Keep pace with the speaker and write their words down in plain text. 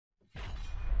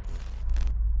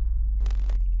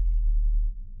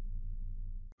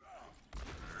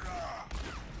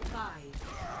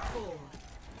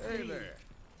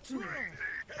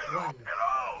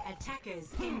Attackers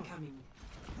incoming.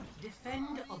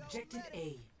 Defend objective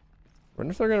A.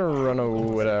 Wonder if they're gonna run a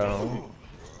widow.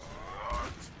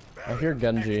 I hear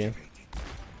Genji.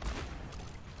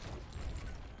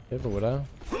 They have a widow.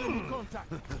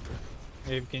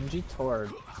 They have Genji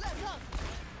Tord.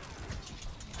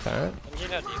 Okay. You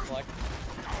know deflect.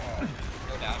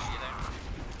 No dash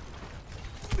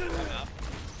either. I'm up.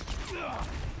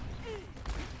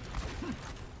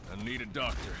 I need a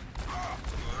doctor.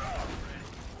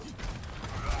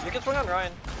 You can swing on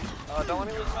Ryan. Don't let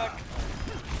me lose back.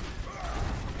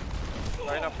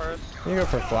 Ryan up first. You go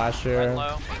for flash here. Ryan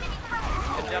low.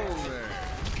 Good jump.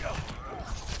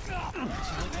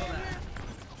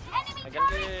 I can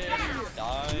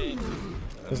die.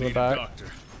 He's in the back.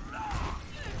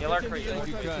 Heal arc for you.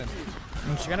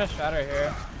 She's gonna shatter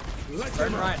here.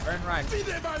 Burn Ryan, burn Ryan.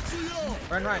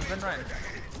 Burn Ryan, burn Ryan.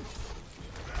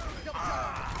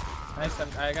 Nice,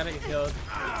 I gotta get healed.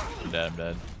 I'm dead, I'm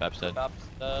dead. Bab's dead. Bab's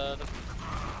dead.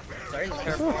 Sorry,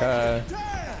 careful. Okay.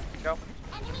 Go.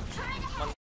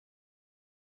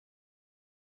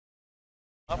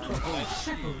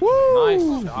 Woo! Nice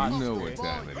shot. You know what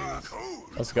time it is.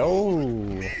 Let's go.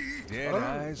 Dead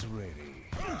eyes ready.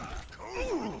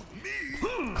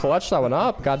 Clutch that one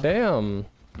up. Goddamn.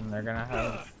 And they're gonna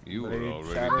have. You were blade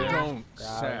already shatter. don't Grab.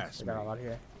 sass They me. got a lot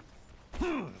here.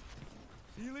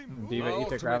 Diva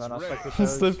Ether grabbing us like the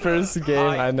It's the first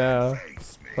game I know.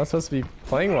 I'm not supposed to be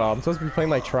playing well. I'm supposed to be playing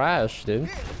like trash, dude.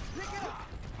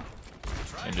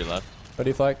 Injury left. What do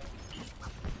you like?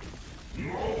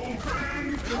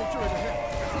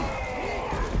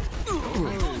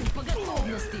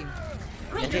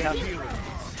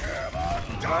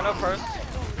 Ryan up first.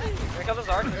 Here comes his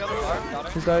arc. Here comes his arc. Got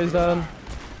him. He's dead, he's done.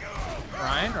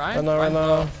 Ryan, Ryan. Run low, run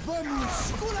low.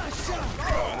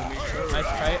 Nice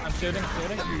kite. I'm shooting,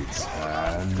 shooting.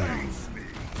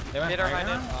 They went Peter high behind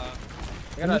now. it.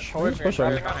 They got a torch push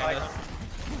right him. behind us.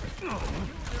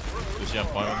 Is he on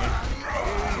point with me?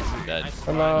 Dead.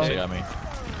 Hello. He got me.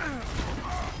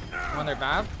 On their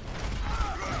Bab.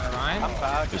 On Ryan. I'm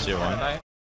back. Is he one?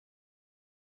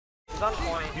 He's on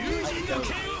point.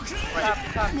 Tap,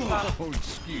 tap, tap. Oh,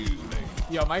 excuse me.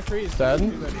 Yo, my free is Dead.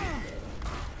 too good.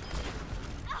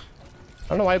 I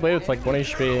don't know why I played with like 1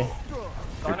 HP.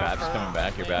 Your Bab's coming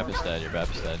back. Your Bab is dead. Your Bab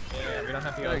is dead. Yeah, we don't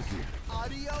have to go.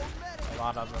 A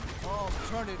lot of them.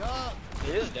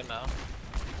 He is dim now.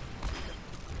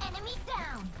 Enemy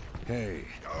down. Hey,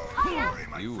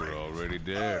 you were already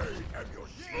there.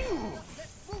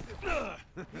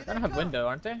 They're gonna have window,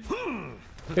 aren't they?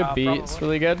 Good beat. It's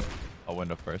really good. I'll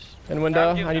window first. In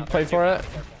window, I need to play for it.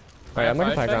 Alright, I'm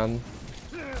gonna pack on.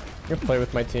 I'm gonna play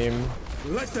with my team.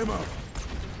 Let them up.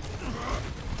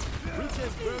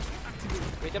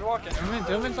 We can walk in.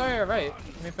 Doom's on your right.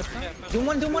 Can we push them? Doom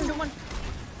one, doom one, doom one.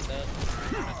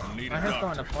 I need My a head's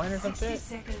going doctor. to point or some shit.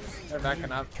 They're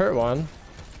backing up. Hurt one.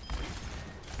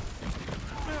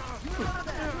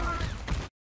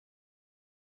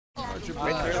 We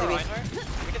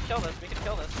can kill this. We can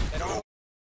kill this. They don't.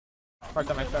 Part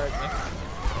on my third.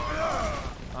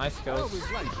 Nice kills.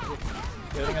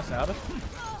 Getting us out. So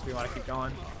we want to keep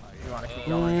going. We want to keep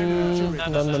going.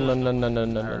 No, no, no, no, no, no,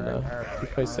 no, no. We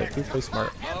play safe. We play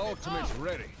smart. My ultimate's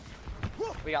ready.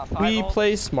 We got 5 We ults.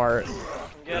 play smart.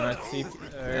 You wanna see,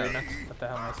 what the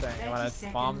hell am I saying? You wanna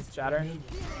bomb shatter?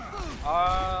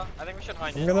 I think we should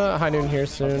hide I'm it. gonna high noon here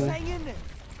soon.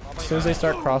 As soon as they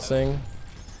start crossing.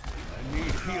 I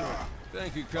need healing.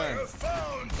 Thank you, kindly.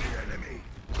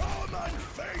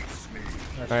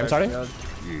 Alright, I'm starting.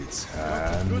 It's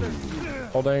time.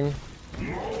 Holding.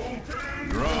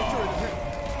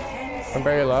 I'm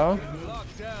very low.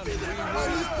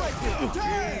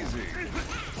 Easy.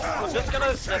 I'm just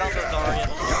gonna sit on the Zarya.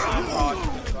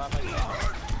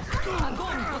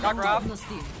 Got grabbed.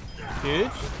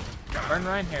 Huge. Burn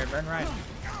Ryan here, burn Ryan.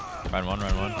 Run one,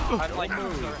 run one. I'm like, no,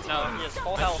 he has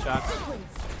full health. Shots.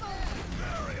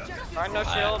 Ryan, no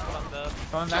shield, but I'm dead.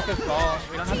 Going back his ball.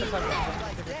 We don't have to touch him.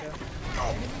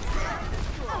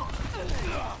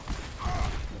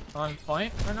 On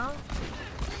point right now?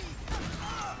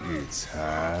 It's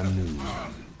time.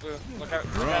 Ooh, look out.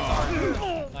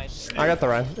 Nice. I got the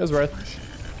run. It was worth.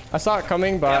 I saw it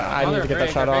coming, but I need to get that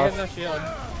shot off.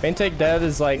 Main take dead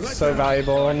is like so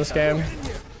valuable in this game.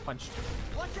 Punch.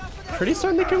 Pretty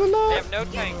certain they kill him They though. have no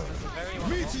tank.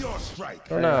 This is very I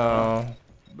don't know.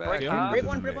 Great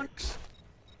one.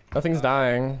 Nothing's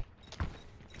dying.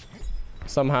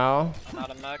 Somehow. Not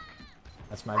a mech.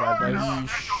 That's my bad, boys.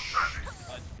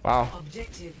 Wow.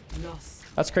 Objective lost.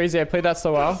 That's crazy. I played that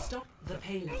so well. Stop the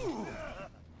payload.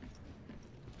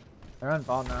 They're on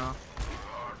ball now.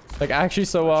 Like actually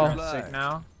so well. Sick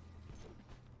now.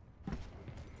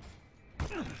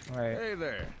 Wait, Hey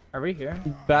there. are we here?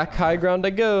 Back high ground I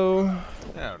go.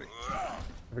 Howdy.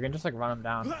 We can just like run him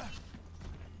down.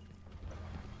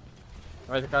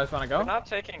 Where the guys want to go? We're not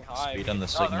taking high. Speed on the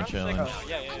Oh, they're Sigma challenge. Sigma.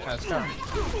 Yeah. Let's go.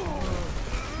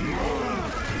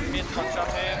 Me and Punch up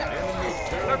here.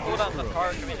 They're cooldown the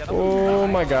car. Can we get them? Oh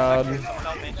my god. Someone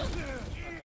help me.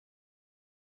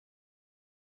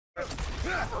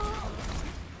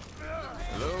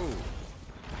 Hello.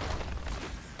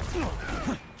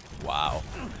 Wow.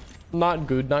 Not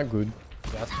good, not good.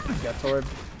 Yes, get toward.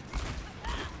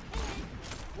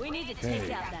 We need to take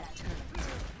out that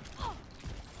turret.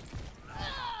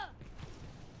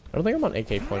 I don't think I'm on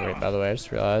AK point rate, by the way. I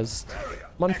just realized.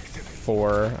 I'm on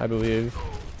 4, I believe.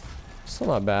 Still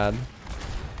not bad.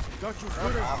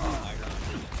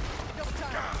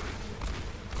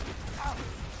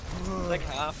 Like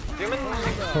half. Human.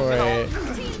 Wait.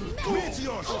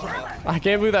 I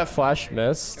can't believe that flash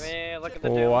missed. Can we look at the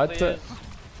Doom, What? please?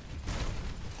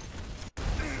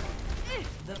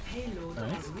 The payload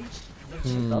has reached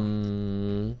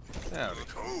the Howdy.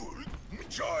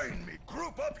 Join me.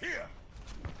 Group up here.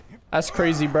 That's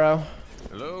crazy, bro.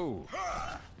 Hello.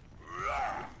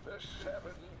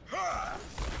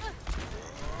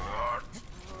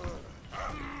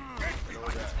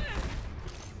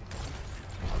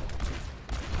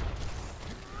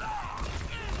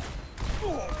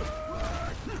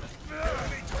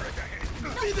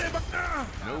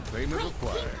 No payment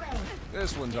required.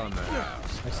 This one's on the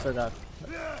house. I still got.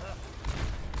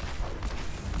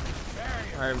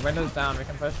 Alright, windows down. We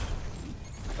can push.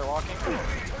 They're walking.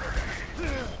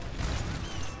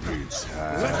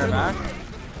 They're back.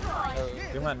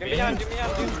 Doom on Do B. me on. There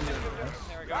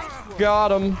we go.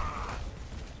 Got him.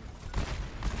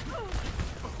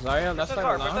 Zarya, Where's let's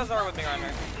start Zara alone. with me right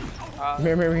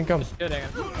here? Here, we can come. Shooting. Yeah.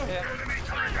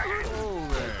 Oh,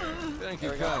 there. Thank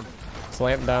you, kind.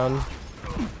 Slamp down.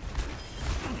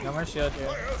 No more shield here.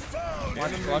 One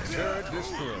flux. Turret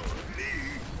destroyed.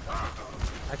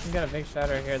 I can get a big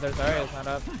shatter here. There's Zarya's not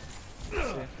up. Let's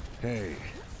see. Hey.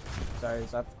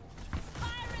 Zarya's up.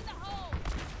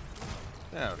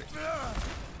 Howdy.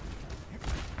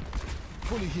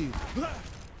 Fully healed.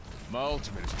 My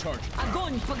ultimate is charging.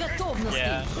 Огонь по готовности.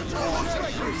 Yeah. Can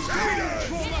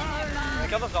we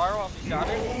kill the Zara while she's got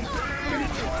it?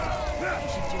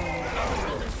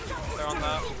 They're on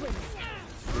that.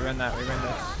 We win that. We win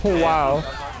this. Oh, wow.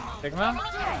 Sigma?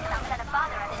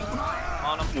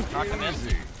 On him. Knock him in.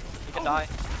 He can die.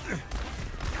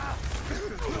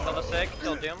 Kill the Sig.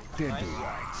 Kill Doom.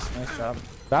 Nice. Nice job.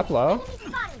 That low?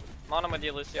 I'm on him with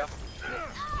you, Lucio.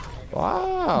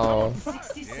 Wow.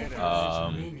 60 seconds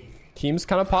remaining. Team's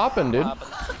kind of popping, dude.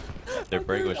 Their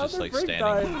break was just like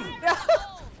standing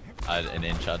an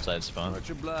inch outside spawn. Much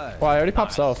obliged. Wow, I already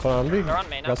popped self. I'm being They're on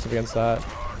main now. aggressive against that.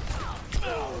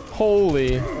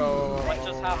 Holy. What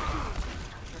just happened?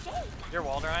 You're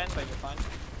walled, Ryan, but you're fine.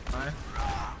 Fine.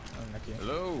 Oh, Nicky.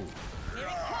 Hello.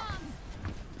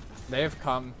 They have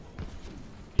come.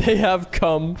 They have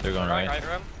come. They're going right. Right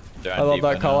room. They're I on love deep that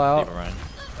right call now. out. Deep Ryan.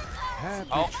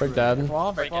 Oh, Break dead.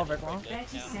 Wall, break break wall, it. break wall.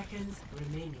 30 seconds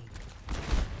remaining.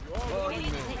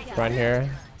 Right here.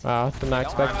 Wow, did not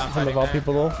expect him of all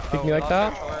people to pick me like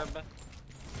that.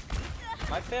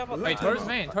 Might be able to. Wait, towards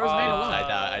main. Towards main alone.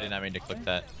 I did not mean to click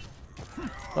that.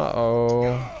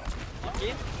 Uh-oh.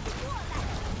 Lucky.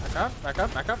 Back up, back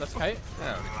up, back up. Let's kite.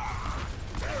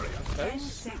 Howdy. 10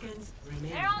 seconds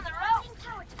remaining. They're on the road.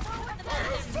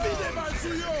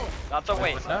 That's a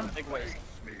waste. Done. Big waste.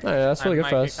 Oh, yeah, that's really good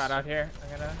for I might be us. caught out here. I'm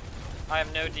gonna. I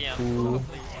have no DM. Ooh.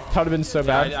 Please. That would have been so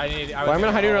bad. I need. Well, I'm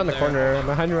gonna hide you around the corner. I'm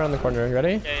gonna hide you around the corner. You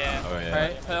ready? Yeah. Oh yeah.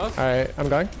 Alright, pills. Alright, I'm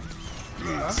going.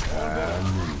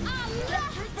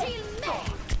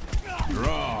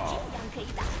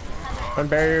 I'm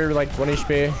barrier like 1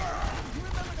 HP.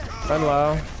 Run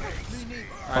low.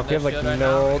 I'll give like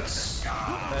no ults.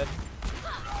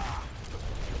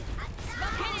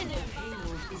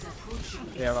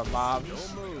 We have a mob.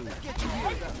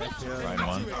 Ryan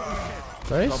one.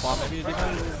 Nice. Bomb maybe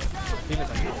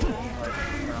defense.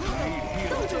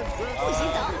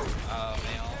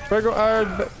 Burger, I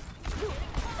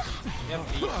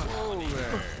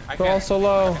they're all can't. so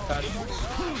low. You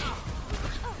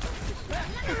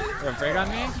have break on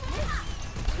me?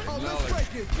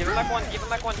 Give him back one. Give him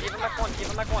back one. Give him back one. Give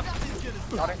him back one.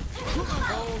 Got it.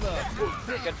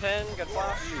 Good pin. Good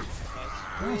flash.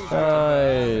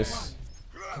 Nice.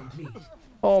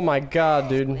 Oh my god,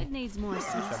 dude. It needs more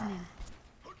seasoning.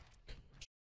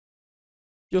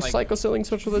 Yo, Like- Psycho selling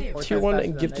switch with a tier 1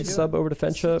 and gifted sub over to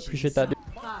Fencha. Appreciate that, dude.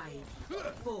 5,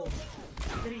 4,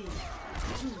 3,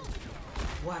 2,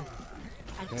 1.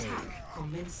 Attack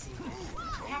commencing.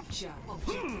 Capture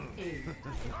objective A.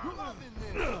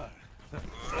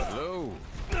 Hello.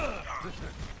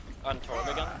 On Torb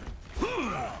again.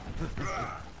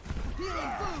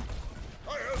 I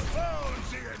have found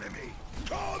the enemy.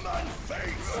 Come and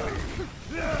face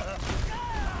me.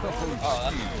 Oh,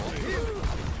 that's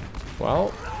cool.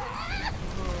 Well,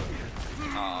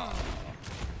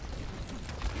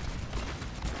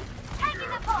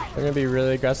 they're gonna be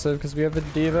really aggressive because we have a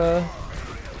diva.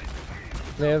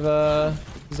 They have a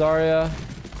Zarya.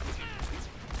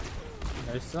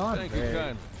 They're still on Thank you, big.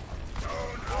 kind.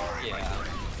 Yeah.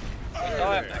 We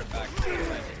still have neck back.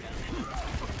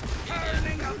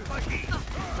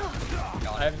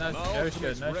 I have no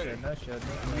shield.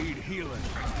 Need healing.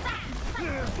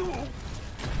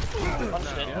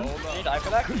 Punched in. Can you die for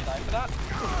that? Can you die for that?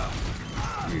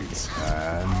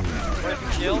 Where's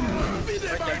the shield?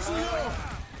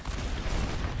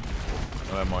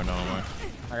 No more, no more.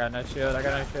 I got no shield.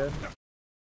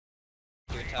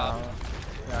 Your top.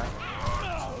 Yeah.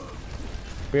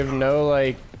 We have no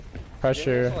like You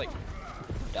pressure. just, like,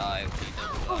 die if he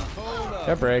does that.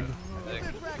 Yep, Brig.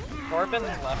 Corbin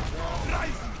left.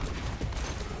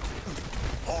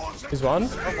 He's one.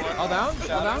 All down?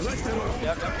 All down?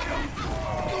 Yep.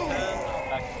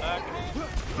 Back to back.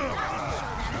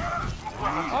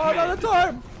 Oh, no, the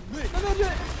torp!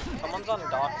 Someone's on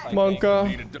dock. I think. Monka.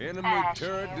 Enemy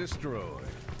turret destroyed.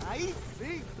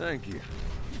 Thank you.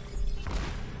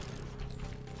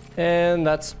 And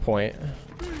that's point.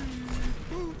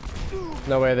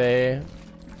 No way they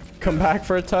come back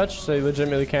for a touch, so you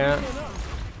legitimately can't.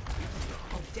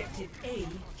 Objective A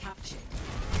captured.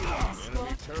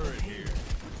 Enemy turret here.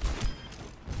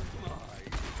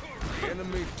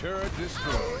 Enemy turret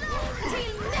destroyed.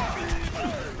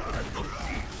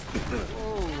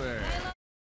 Oh there.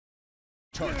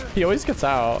 He always gets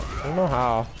out. I don't know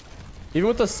how. Even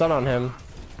with the stun on him.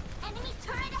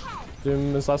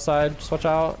 Doom is left side. Just watch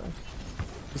out.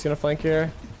 He's gonna flank here.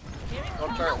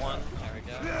 One turret one. There we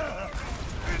go. Yeah,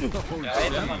 I hit the punch. I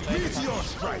hit the punch.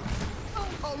 Strike.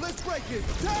 Oh, let's break it.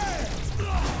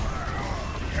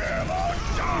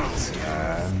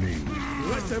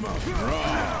 Let them up.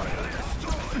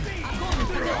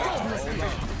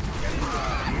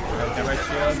 Never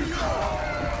shield.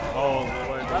 Oh,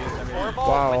 Lord.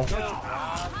 Wow.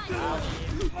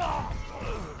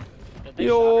 Did they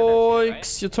shatter their shit,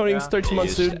 Yikes. You're turning 13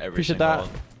 months, Used dude. every Appreciate single that. one.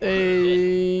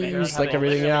 Hey, just like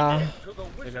everything, yeah.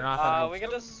 They do not have We can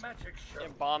just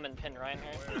bomb and pin right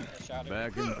here. Shatter.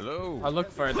 Back in hello. I'll look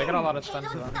for it. They got a lot of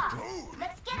stuns though.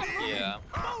 Yeah.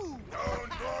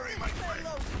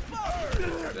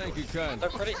 Thank you, kind. They're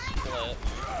pretty split.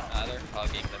 They're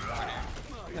hugging the corner.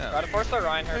 Try to force the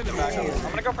Reinhardt to back up. I'm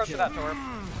gonna go first to that Torb.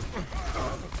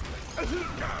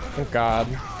 Thank God.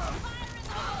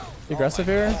 Aggressive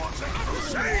here?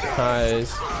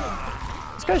 Nice.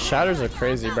 This guy's shatters are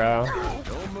crazy, bro.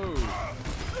 Don't move.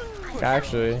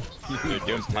 Actually. Dude,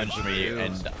 Doom punched me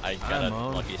and I got a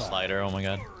lucky slider. Oh my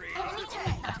god.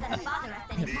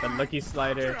 The lucky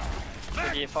slider.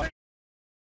 Did you fuck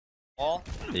wall?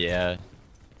 Yeah.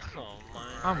 Oh my.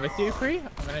 I'm with you, Cree.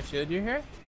 I'm gonna shield you here.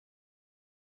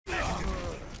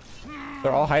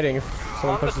 They're all hiding if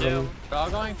someone On the pushes them. Doom. They're all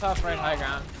going top right high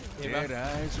ground. Dead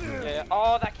eyes. Yeah.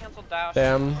 Oh, that canceled dash.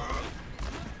 Damn.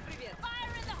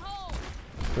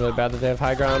 Really bad that they have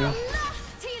high ground. On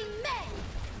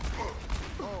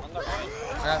the right.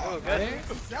 Ooh, good.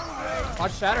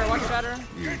 Watch shatter, watch shatter.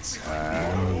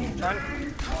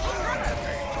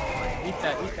 Eat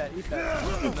that.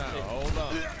 Hold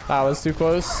on. That was too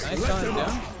close. Nice killing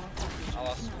down. I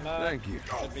lost smoke. Thank you.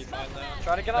 Should be fine though.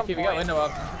 Try to get on Okay, point. we got window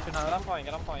up. Should Get not. on point,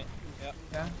 get on point. Yep.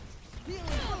 Yeah.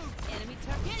 Enemy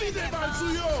turret.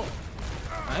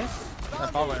 Nice.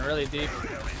 That ball went really deep.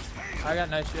 I got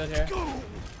nice shield here.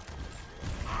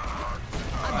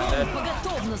 I'm dead. По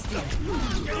готовности.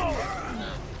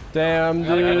 Damn,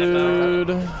 dude.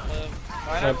 That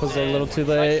Reinhardt was a little too Nice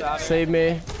late. shot. Save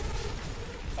me.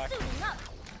 Back.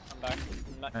 I'm back.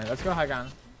 Alright, let's go high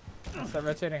ground. Let's start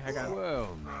rotating high ground.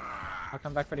 Well, I'll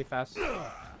come back pretty fast.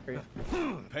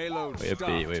 payload Wait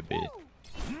stopped. wait beat.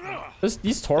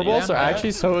 These Torballs are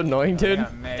actually so annoying, dude.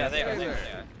 Yeah, they are. They are.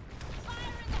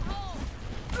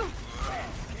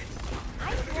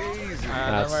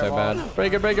 That's so bad.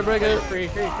 Break it. Free.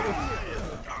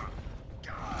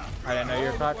 I didn't know you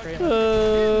were caught, Free.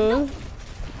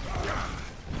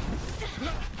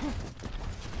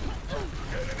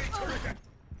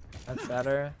 That's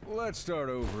better. Let's start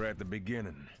over at the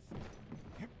beginning.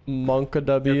 Monka Free,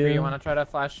 W. you want to try to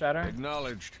flash shatter?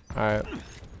 Acknowledged. Alright.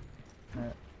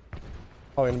 Alright.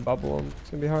 Probably gonna bubble him. It's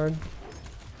gonna be hard.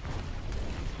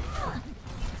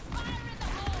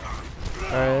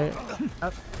 Alright.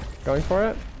 Going for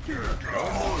it.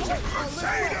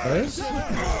 Nice.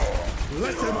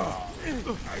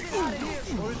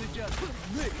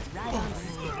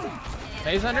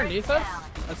 He's underneath us.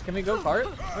 Can we go cart,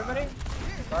 everybody?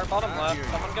 Cart bottom left.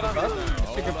 Someone get on Just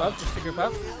to group up, just to group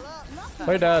up.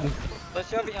 Play dead.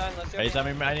 Let's go behind, let's go Hey,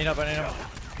 behind. I need help, I need help.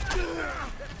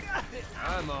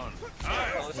 I'm on.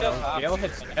 Let's go top. Gale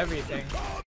hits everything.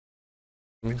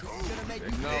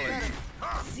 Acknowledge.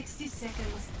 60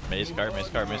 seconds. Maze cart.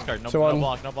 No, So no on.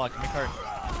 block, give me cart.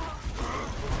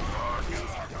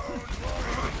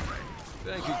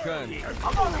 Thank you, kindly.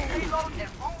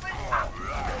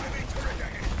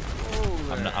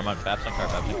 I'm on Baps on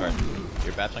cart.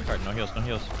 Your Baps on cart, no heals.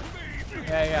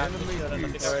 Yeah. I'm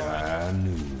just doing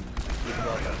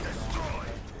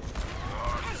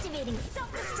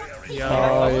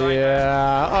Oh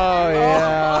yeah. Oh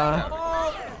yeah.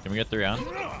 Can we get 3 rounds?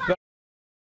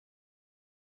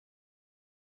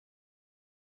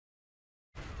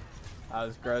 That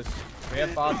was gross. We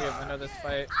have Bob, we have window this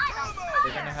fight. We're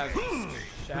gonna have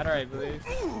Shatter, I believe.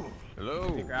 Hello.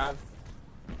 Maybe grab.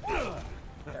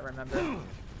 Can't remember.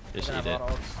 Just We're eat gonna it. have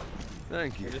ults.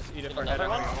 Thank you. We just eat it for head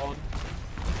Another and one? hold.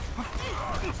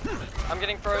 I'm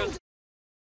getting froze.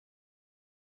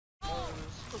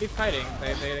 Keep fighting.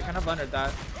 They kind of blundered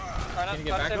that. Try Can not you to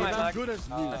get back save on my that? back. Good as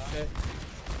new. Shit.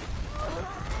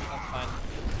 That's fine.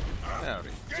 Howdy.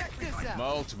 My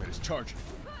ultimate is charging.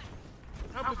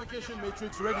 Amplification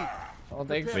matrix ready. Well,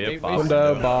 they We have Bob.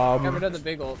 Window got Bob. rid of the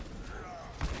big ult.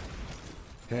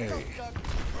 Hey.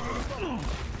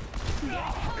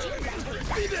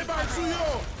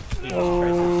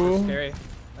 Oh. So scary.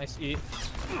 Nice eat.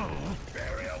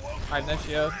 Alright, nice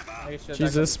shield. Nice shield.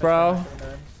 Jesus, bro.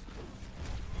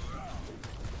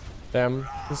 Damn.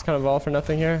 This is kind of all for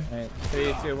nothing here. Alright,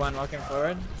 3, 2, 1, walking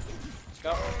forward. Let's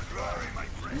go.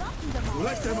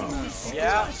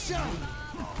 Yeah.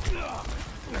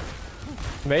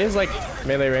 Mei is like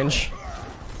melee range.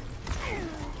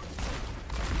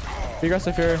 Be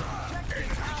aggressive here.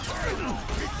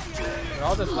 They're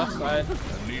all just left side.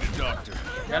 Need a doctor.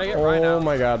 Gotta get right Oh out.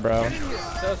 my god, bro.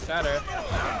 Still Shatter.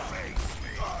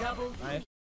 Nice.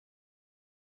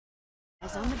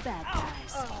 Eyes on the bad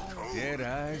guys. Dead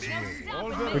eyes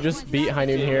ready. We just beat High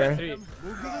Noon here. 3.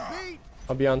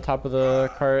 I'll be on top of the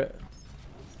cart.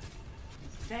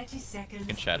 30 seconds.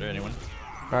 Can shatter anyone?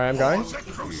 Alright, I'm going.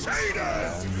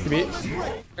 You beat.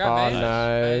 Grab Oh, Mei.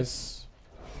 nice.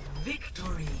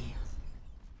 Victory.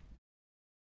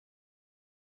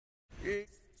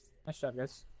 Nice job,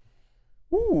 guys.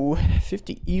 Ooh,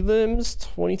 50 elims,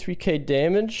 23k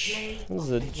damage. This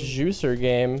is a juicer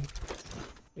game.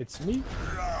 It's me.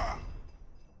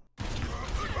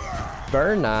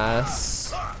 Very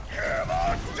nice.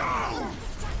 That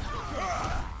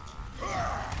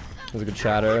was a good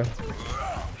shatter.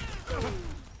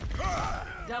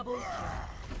 Double kill.